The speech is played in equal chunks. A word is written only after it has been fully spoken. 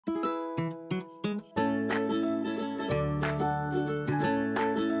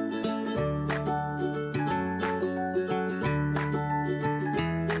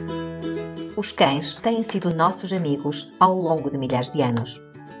Os cães têm sido nossos amigos ao longo de milhares de anos.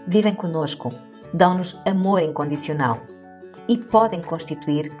 Vivem conosco, dão-nos amor incondicional e podem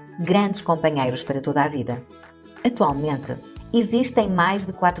constituir grandes companheiros para toda a vida. Atualmente, existem mais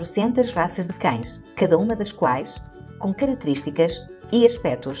de 400 raças de cães, cada uma das quais com características e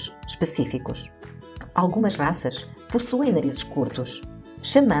aspectos específicos. Algumas raças possuem narizes curtos.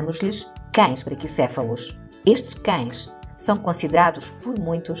 Chamamos-lhes cães braquicéfalos. Estes cães são considerados por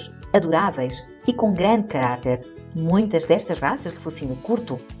muitos adoráveis e com grande caráter. Muitas destas raças de focinho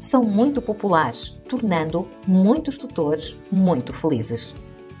curto são muito populares, tornando muitos tutores muito felizes.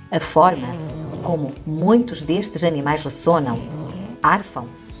 A forma como muitos destes animais ressonam, arfam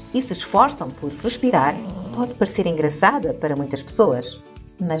e se esforçam por respirar pode parecer engraçada para muitas pessoas,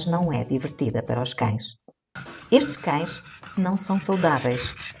 mas não é divertida para os cães. Estes cães não são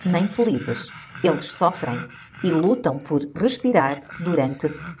saudáveis nem felizes. Eles sofrem e lutam por respirar durante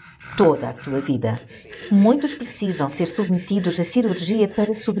toda a sua vida. Muitos precisam ser submetidos a cirurgia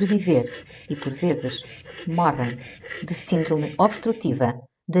para sobreviver e, por vezes, morrem de síndrome obstrutiva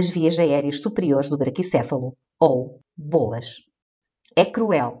das vias aéreas superiores do braquicéfalo, ou BOAS. É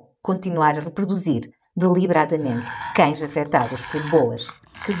cruel continuar a reproduzir deliberadamente cães afetados por BOAS,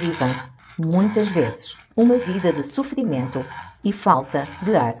 que vivem, muitas vezes, uma vida de sofrimento e falta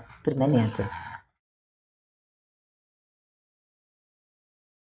de ar permanente.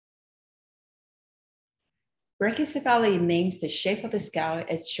 Braquicéfalo means the shape of the skull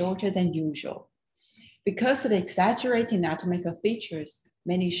is shorter than usual. Because of exaggerated anatomical features,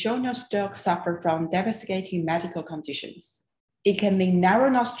 many short-nosed dogs suffer from devastating medical conditions. It can mean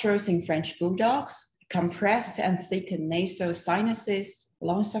narrow nostrils in French bulldogs, compressed and thickened nasal sinuses,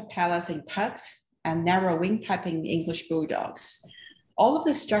 long soft palates in pugs, and narrow windpipe in English bulldogs. All of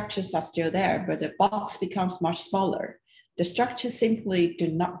the structures are still there, but the box becomes much smaller. The structures simply do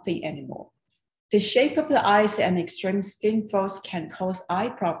not fit anymore. The shape of the eyes and extreme skin folds can cause eye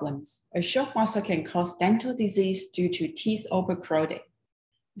problems. A short muscle can cause dental disease due to teeth overcrowding.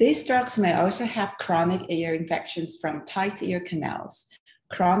 These dogs may also have chronic ear infections from tight ear canals,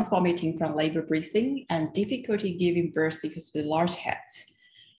 chronic vomiting from labor breathing, and difficulty giving birth because of the large heads.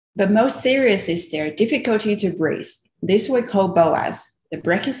 But most serious is their difficulty to breathe. This we call BOAS, the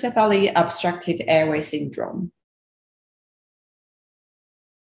Braquicéfalo obstructive airway syndrome.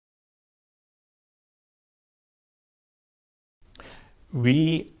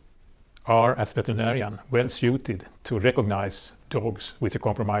 We are, as veterinarians, well suited to recognize dogs with a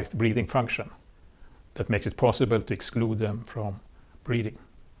compromised breathing function that makes it possible to exclude them from breeding.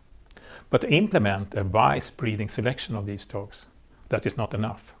 But to implement a wise breeding selection of these dogs, that is not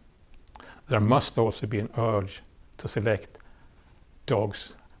enough. There must also be an urge to select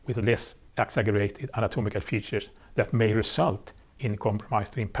dogs with less exaggerated anatomical features that may result in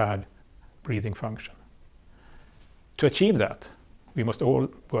compromised or impaired breathing function. To achieve that, we must all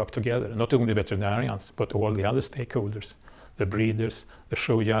work together, not only veterinarians, but all the other stakeholders, the breeders, the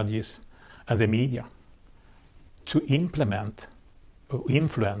show judges, and the media, to implement or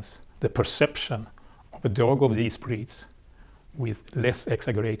influence the perception of a dog of these breeds with less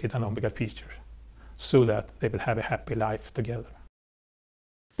exaggerated anatomical features, so that they will have a happy life together.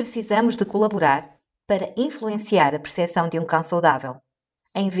 Precisamos de colaborar para influenciar a percepção de um cão saudável,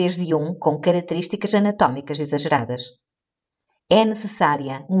 em vez de um com características anatómicas exageradas. É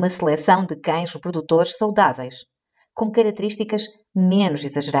necessária uma seleção de cães reprodutores saudáveis, com características menos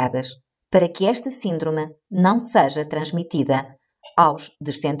exageradas, para que esta síndrome não seja transmitida aos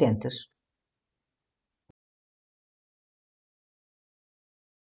descendentes.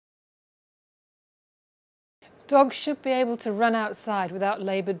 Dogs should be able to run outside without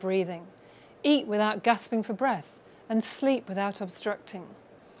laboured breathing, eat without gasping for breath, and sleep without obstructing.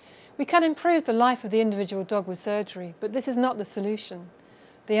 We can improve the life of the individual dog with surgery, but this is not the solution.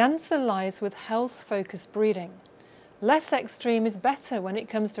 The answer lies with health-focused breeding. Less extreme is better when it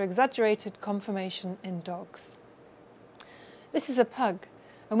comes to exaggerated conformation in dogs. This is a pug,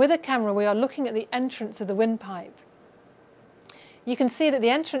 and with a camera we are looking at the entrance of the windpipe. You can see that the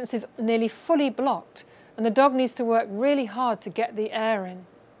entrance is nearly fully blocked, and the dog needs to work really hard to get the air in.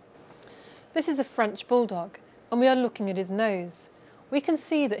 This is a French bulldog, and we are looking at his nose. We can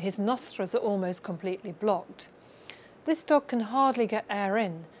see that his nostrils are almost completely blocked. This dog can hardly get air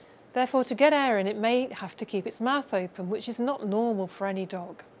in. Therefore, to get air in, it may have to keep its mouth open, which is not normal for any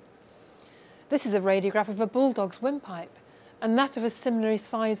dog. This is a radiograph of a bulldog's windpipe, and that of a similarly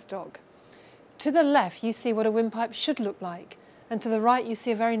sized dog. To the left, you see what a windpipe should look like, and to the right, you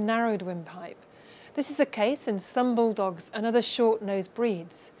see a very narrowed windpipe. This is the case in some bulldogs and other short-nosed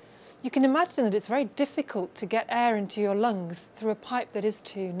breeds. You can imagine that it's very difficult to get air into your lungs through a pipe that is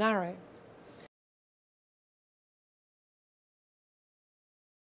too narrow.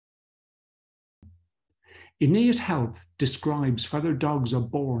 Innate health describes whether dogs are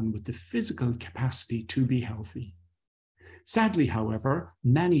born with the physical capacity to be healthy. Sadly, however,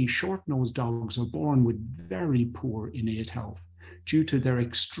 many short-nosed dogs are born with very poor innate health due to their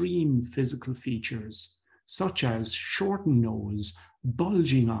extreme physical features, such as shortened nose,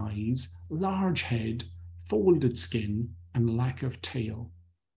 bulging eyes, large head, folded skin, and lack of tail.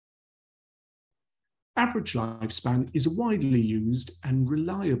 Average lifespan is a widely used and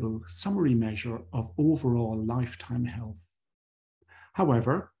reliable summary measure of overall lifetime health.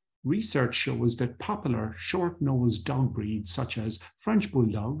 However, research shows that popular short-nosed dog breeds such as French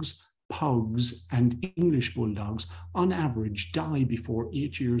Bulldogs, Pugs, and English Bulldogs on average die before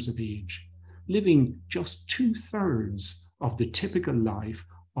 8 years of age, living just 2/3 of the typical life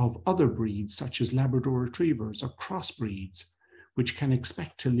of other breeds such as Labrador Retrievers or crossbreeds, which can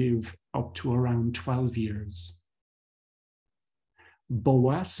expect to live up to around 12 years.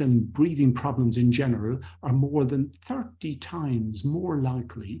 BOAS and breathing problems in general are more than 30 times more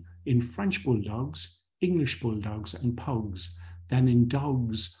likely in French Bulldogs, English Bulldogs, and Pugs than in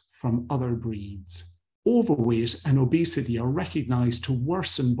dogs from other breeds. Overweight and obesity are recognized to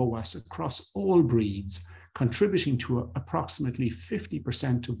worsen BOAS across all breeds, contributing to approximately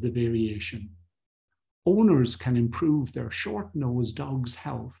 50% of the variation. Owners can improve their short-nosed dogs'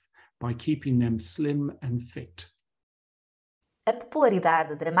 health by keeping them slim and fit. A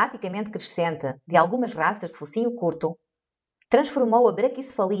popularidade dramaticamente crescente de algumas raças de focinho curto transformou a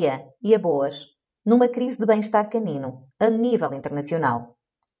braquicefalia e a BOAS numa crise de bem-estar canino a nível internacional.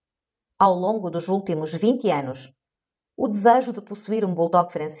 Ao longo dos últimos 20 anos, o desejo de possuir um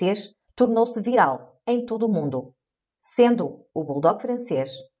bulldog francês tornou-se viral em todo o mundo, sendo o bulldog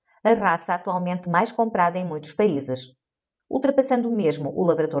francês a raça atualmente mais comprada em muitos países, ultrapassando mesmo o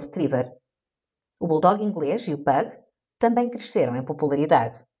Labrador Retriever. O bulldog inglês e o pug também cresceram em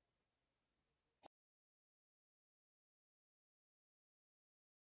popularidade.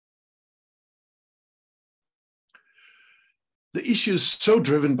 The issue is so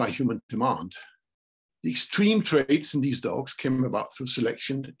driven by human demand. The extreme traits in these dogs came about through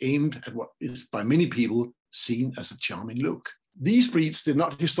selection aimed at what is by many people seen as a charming look. These breeds did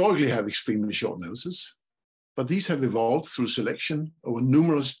not historically have extremely short noses, but these have evolved through selection over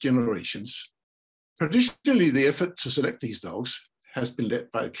numerous generations. Traditionally, the effort to select these dogs has been led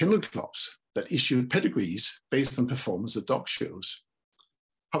by kennel clubs that issued pedigrees based on performance at dog shows.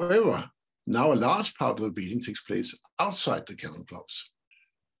 However, now a large part of the breeding takes place outside the kennel clubs.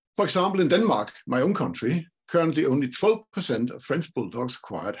 For example, in Denmark, my own country, currently only 12% of French Bulldogs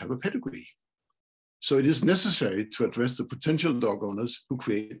acquired have a pedigree. So it is necessary to address the potential dog owners who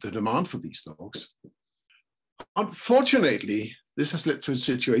create the demand for these dogs. Unfortunately, this has led to a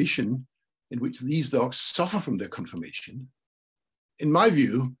situation in which these dogs suffer from their conformation. In my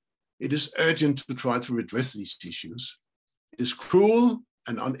view, it is urgent to try to redress these issues. It is cruel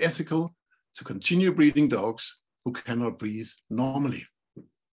and unethical to continue breeding dogs who cannot breathe normally.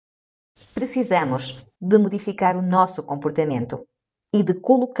 Precisamos de modificar o nosso comportamento e de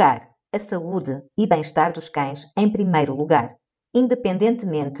colocar a saúde e bem-estar dos cães em primeiro lugar,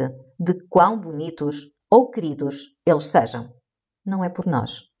 independentemente de quão bonitos ou queridos eles sejam. Não é por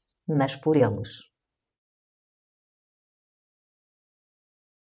nós, mas por eles.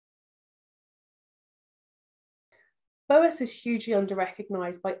 BOAS is hugely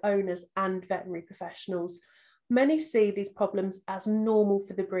under-recognised by owners and veterinary professionals. Many see these problems as normal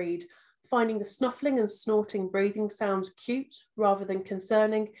for the breed, finding the snuffling and snorting breathing sounds cute rather than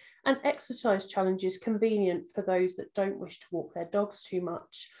concerning, and exercise challenges convenient for those that don't wish to walk their dogs too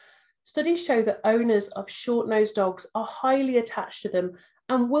much. Studies show that owners of short-nosed dogs are highly attached to them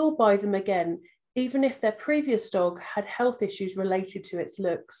and will buy them again, even if their previous dog had health issues related to its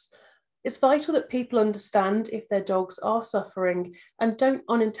looks. It's vital that people understand if their dogs are suffering and don't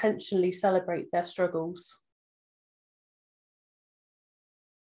unintentionally celebrate their struggles.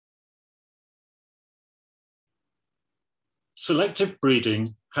 Selective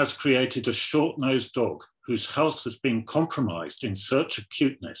breeding has created a short-nosed dog whose health has been compromised in search of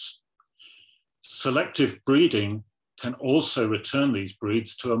cuteness. Selective breeding can also return these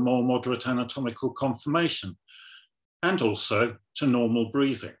breeds to a more moderate anatomical conformation and also to normal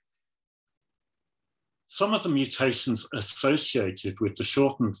breathing. Some of the mutations associated with the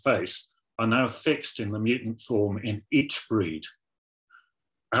shortened face are now fixed in the mutant form in each breed.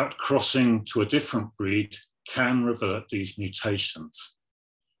 Outcrossing to a different breed can revert these mutations.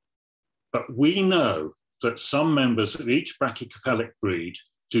 But we know that some members of each brachycephalic breed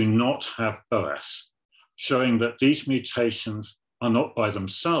do not have BOAS, showing that these mutations are not by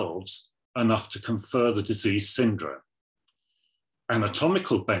themselves enough to confer the disease syndrome.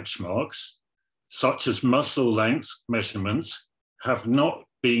 Anatomical benchmarks, such as muscle length measurements, have not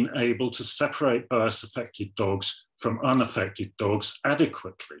been able to separate BOAS-affected dogs from unaffected dogs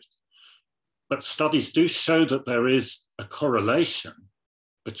adequately. But studies do show that there is a correlation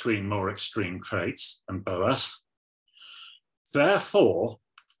between more extreme traits and BOAS. Therefore,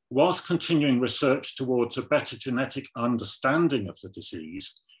 whilst continuing research towards a better genetic understanding of the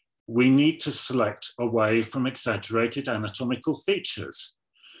disease, we need to select away from exaggerated anatomical features.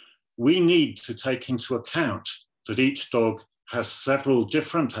 We need to take into account that each dog has several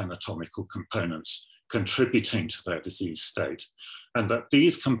different anatomical components contributing to their disease state, and that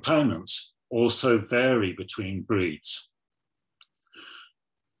these components also vary between breeds.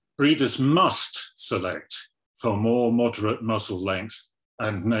 Breeders must select for more moderate muzzle length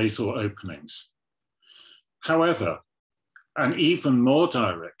and nasal openings. However, an even more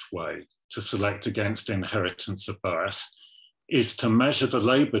direct way to select against inheritance of BOAS is to measure the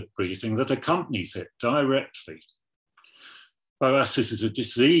laboured breathing that accompanies it directly. BOAS is a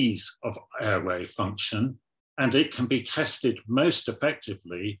disease of airway function, and it can be tested most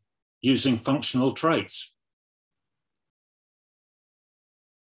effectively using functional traits.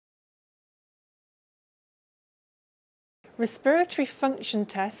 Respiratory function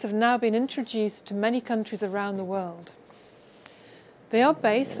tests have now been introduced to many countries around the world. They are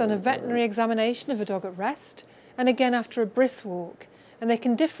based on a veterinary examination of a dog at rest and again after a brisk walk, and they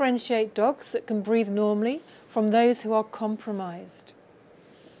can differentiate dogs that can breathe normally from those who are compromised.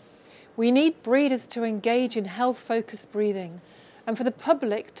 We need breeders to engage in health-focused breeding and for the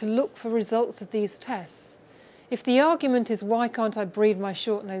public to look for results of these tests. If the argument is, why can't I breed my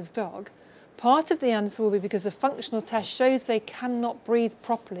short-nosed dog? Part of the answer will be because the functional test shows they cannot breathe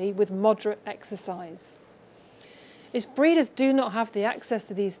properly with moderate exercise. If breeders do not have the access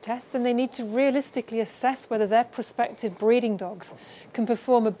to these tests, then they need to realistically assess whether their prospective breeding dogs can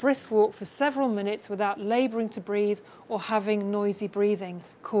perform a brisk walk for several minutes without labouring to breathe or having noisy breathing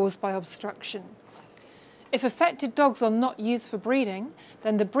caused by obstruction. If affected dogs are not used for breeding,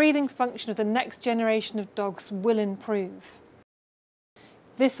 then the breathing function of the next generation of dogs will improve.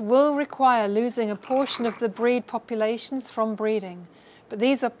 This will require losing a portion of the breed populations from breeding, but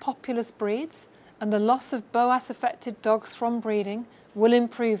these are populous breeds, and the loss of BOAS-affected dogs from breeding will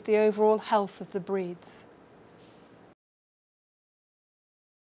improve the overall health of the breeds.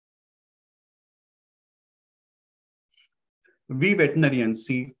 We veterinarians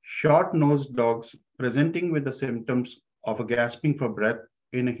see short-nosed dogs presenting with the symptoms of a gasping for breath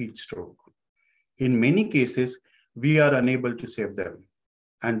in a heat stroke. In many cases, we are unable to save them,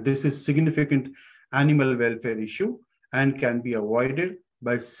 and this is a significant animal welfare issue and can be avoided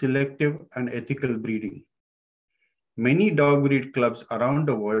by selective and ethical breeding. Many dog breed clubs around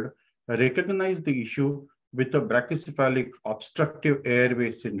the world recognize the issue with the brachycephalic obstructive airway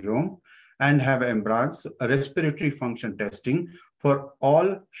syndrome and have embraced respiratory function testing for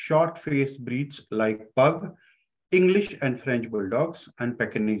all short-faced breeds like Pug, English and French Bulldogs, and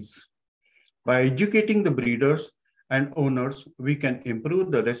Pequenos. By educating the breeders and owners, we can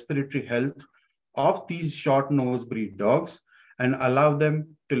improve the respiratory health of these short-nosed breed dogs and allow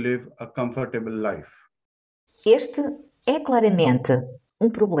them to live a comfortable life. Este é claramente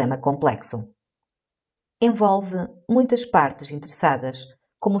problema complexo. Envolve muitas partes interessadas,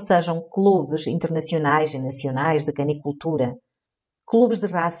 como sejam clubes internacionais e nacionais de canicultura, clubes de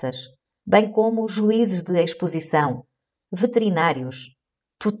raças, bem como juízes de exposição, veterinários,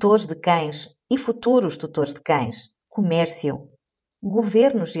 tutores de cães e futuros tutores de cães, comércio,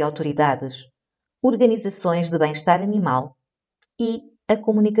 governos e autoridades, organizações de bem-estar animal e a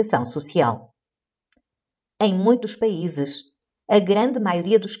comunicação social. Em muitos países, a grande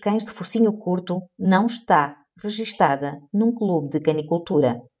maioria dos cães de focinho curto não está registada num clube de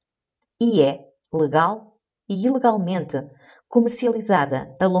canicultura e é, legal e ilegalmente,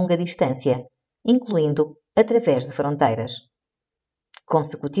 comercializada a longa distância, incluindo através de fronteiras.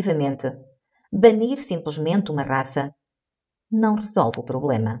 Consecutivamente, banir simplesmente uma raça não resolve o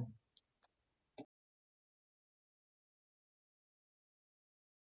problema.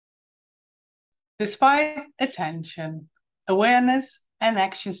 Despite attention, awareness, and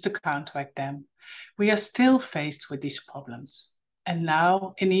actions to counteract them, we are still faced with these problems, and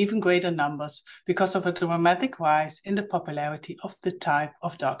now in even greater numbers because of a dramatic rise in the popularity of the type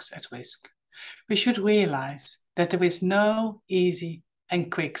of dogs at risk. We should realize that there is no easy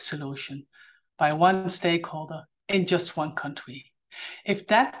and quick solution by one stakeholder in just one country. If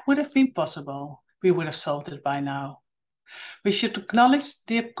that would have been possible, we would have solved it by now. We should acknowledge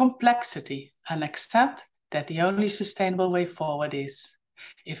the complexity and accept that the only sustainable way forward is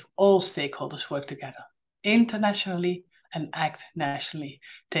if all stakeholders work together, internationally and act nationally,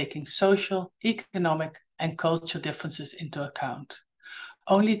 taking social, economic, and cultural differences into account.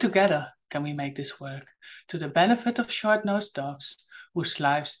 Only together can we make this work, to the benefit of short-nosed dogs whose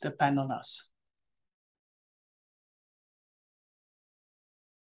lives depend on us.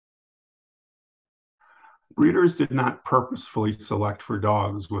 Breeders did not purposefully select for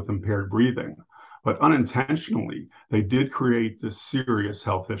dogs with impaired breathing, but unintentionally, they did create this serious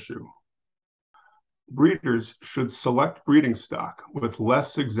health issue. Breeders should select breeding stock with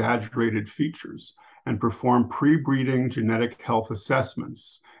less exaggerated features and perform pre-breeding genetic health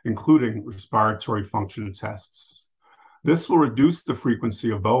assessments, including respiratory function tests. This will reduce the frequency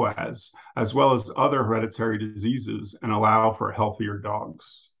of BOAS, as well as other hereditary diseases, and allow for healthier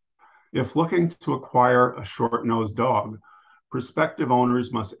dogs. If looking to acquire a short-nosed dog, prospective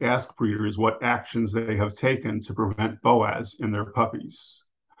owners must ask breeders what actions they have taken to prevent BOAS in their puppies.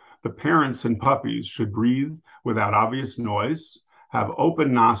 The parents and puppies should breathe without obvious noise, have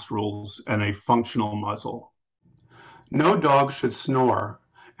open nostrils, and a functional muzzle. No dog should snore,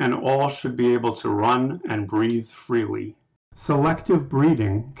 and all should be able to run and breathe freely. Selective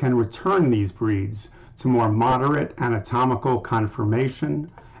breeding can return these breeds to more moderate anatomical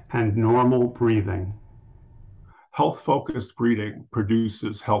conformation and normal breathing. Health-focused breeding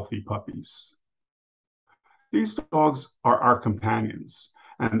produces healthy puppies. These dogs are our companions,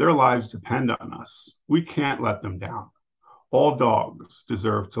 and their lives depend on us. We can't let them down. All dogs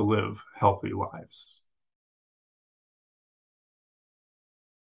deserve to live healthy lives.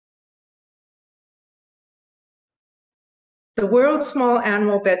 The World Small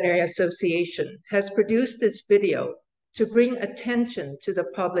Animal Veterinary Association has produced this video to bring attention to the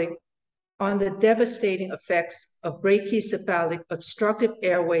public on the devastating effects of brachycephalic obstructive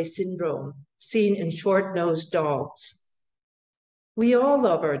airway syndrome seen in short-nosed dogs. We all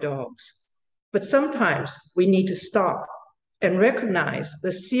love our dogs, but sometimes we need to stop and recognize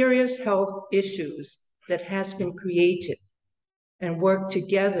the serious health issues that has been created and work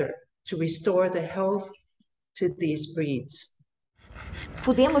together to restore the health to these breeds.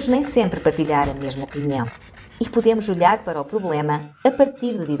 Podemos nem sempre partilhar a mesma opinião e podemos olhar para o problema a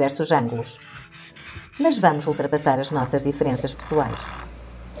partir de diversos ângulos. Mas vamos ultrapassar as nossas diferenças pessoais,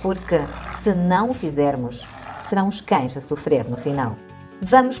 porque se não o fizermos, serão os cães a sofrer no final.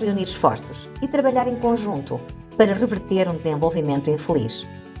 Vamos reunir esforços e trabalhar em conjunto para reverter um desenvolvimento infeliz,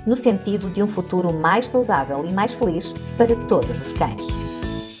 no sentido de um futuro mais saudável e mais feliz para todos os cães.